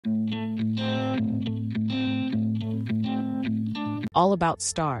all about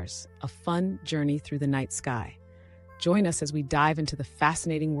stars, a fun journey through the night sky. Join us as we dive into the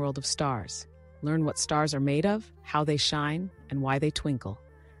fascinating world of stars. Learn what stars are made of, how they shine, and why they twinkle.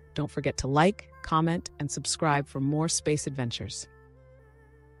 Don't forget to like, comment, and subscribe for more space adventures.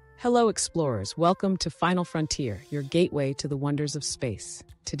 Hello, explorers. Welcome to Final Frontier, your gateway to the wonders of space.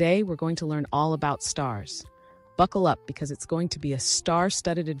 Today, we're going to learn all about stars. Buckle up because it's going to be a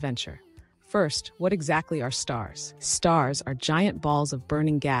star-studded adventure. First, what exactly are stars? Stars are giant balls of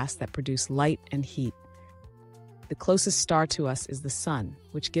burning gas that produce light and heat. The closest star to us is the sun,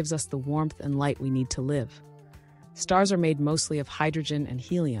 which gives us the warmth and light we need to live. Stars are made mostly of hydrogen and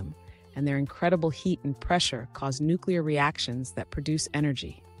helium, and their incredible heat and pressure cause nuclear reactions that produce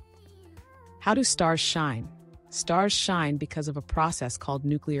energy. How do stars shine? Stars shine because of a process called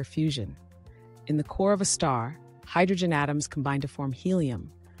nuclear fusion. In the core of a star, hydrogen atoms combine to form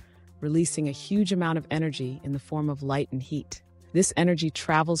helium, releasing a huge amount of energy in the form of light and heat. This energy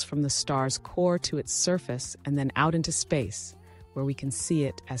travels from the star's core to its surface and then out into space, where we can see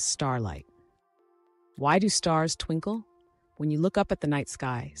it as starlight. Why do stars twinkle? When you look up at the night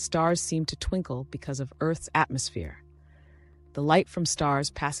sky, stars seem to twinkle because of Earth's atmosphere. The light from stars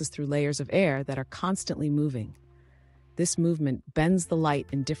passes through layers of air that are constantly moving. This movement bends the light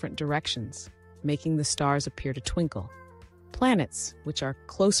in different directions, making the stars appear to twinkle. Planets, which are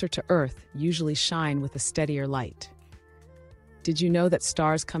closer to Earth, usually shine with a steadier light. Did you know that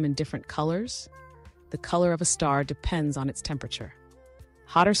stars come in different colors? The color of a star depends on its temperature.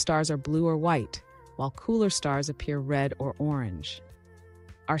 Hotter stars are blue or white, while cooler stars appear red or orange.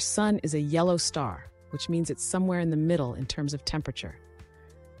 Our sun is a yellow star, which means it's somewhere in the middle in terms of temperature.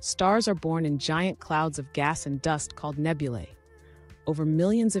 Stars are born in giant clouds of gas and dust called nebulae. Over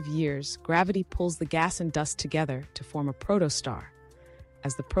millions of years, gravity pulls the gas and dust together to form a protostar.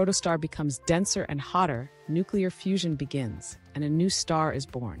 As the protostar becomes denser and hotter, nuclear fusion begins, and a new star is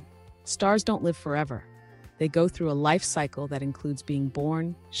born. Stars don't live forever. They go through a life cycle that includes being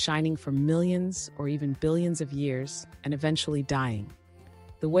born, shining for millions or even billions of years, and eventually dying.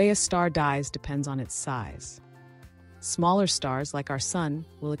 The way a star dies depends on its size. Smaller stars, like our sun,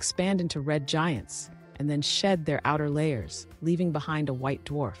 will expand into red giants and then shed their outer layers, leaving behind a white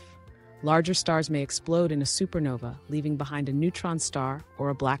dwarf. Larger stars may explode in a supernova, leaving behind a neutron star or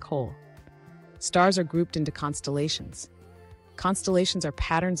a black hole. Stars are grouped into constellations. Constellations are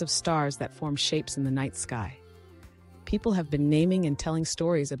patterns of stars that form shapes in the night sky. People have been naming and telling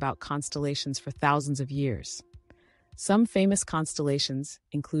stories about constellations for thousands of years. Some famous constellations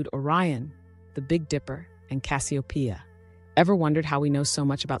include Orion, the Big Dipper, and Cassiopeia. Ever wondered how we know so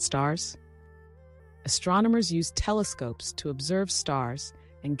much about stars? Astronomers use telescopes to observe stars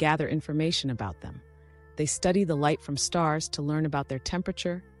and gather information about them. They study the light from stars to learn about their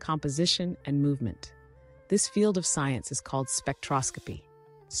temperature, composition, and movement. This field of science is called spectroscopy.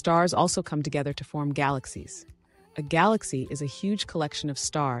 Stars also come together to form galaxies. A galaxy is a huge collection of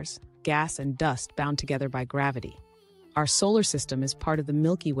stars, gas, and dust bound together by gravity. Our solar system is part of the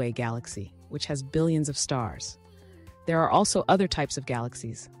Milky Way galaxy, which has billions of stars. There are also other types of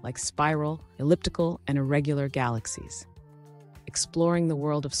galaxies, like spiral, elliptical, and irregular galaxies. Exploring the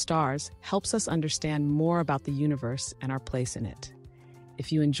world of stars helps us understand more about the universe and our place in it.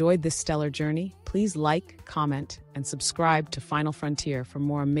 If you enjoyed this stellar journey, please like, comment, and subscribe to Final Frontier for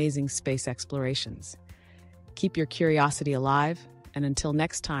more amazing space explorations. Keep your curiosity alive, and until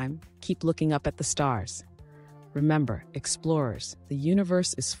next time, keep looking up at the stars. Remember, explorers, the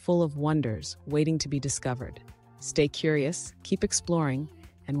universe is full of wonders waiting to be discovered. Stay curious, keep exploring,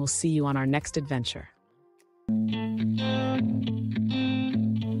 and we'll see you on our next adventure.